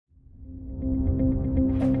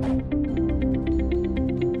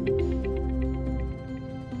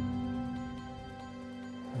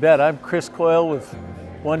Bet. I'm Chris Coyle with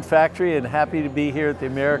 1factory and happy to be here at the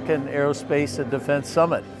American Aerospace and Defense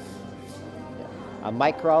Summit. I'm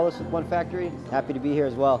Mike Corrales with 1factory, happy to be here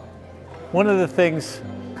as well. One of the things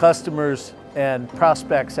customers and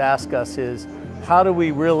prospects ask us is, how do we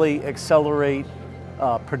really accelerate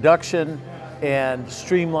production and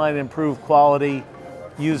streamline and improve quality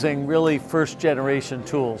using really first generation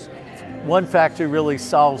tools? 1factory really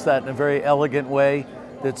solves that in a very elegant way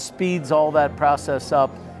that speeds all that process up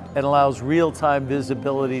and allows real-time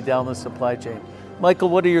visibility down the supply chain. Michael,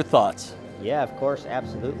 what are your thoughts? Yeah, of course,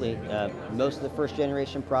 absolutely. Most of the first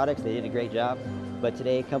generation products, they did a great job, but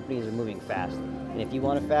today companies are moving fast. And if you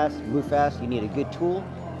want to move fast, you need a good tool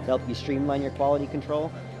to help you streamline your quality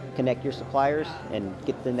control, connect your suppliers, and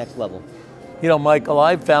get to the next level. You know, Michael,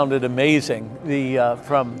 I've found it amazing,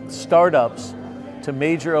 from startups to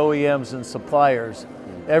major OEMs and suppliers,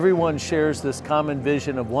 everyone shares this common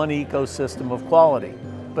vision of one ecosystem of quality,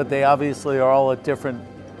 but they obviously are all at different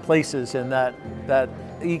places in that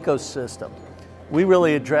ecosystem. We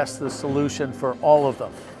really address the solution for all of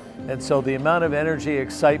them. And so the amount of energy,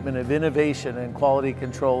 excitement, of innovation and quality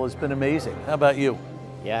control has been amazing. How about you?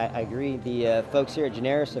 Yeah, I agree. The folks here at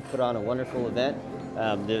Generis have put on a wonderful event.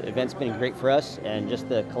 The event's been great for us, and just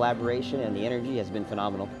the collaboration and the energy has been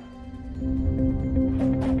phenomenal.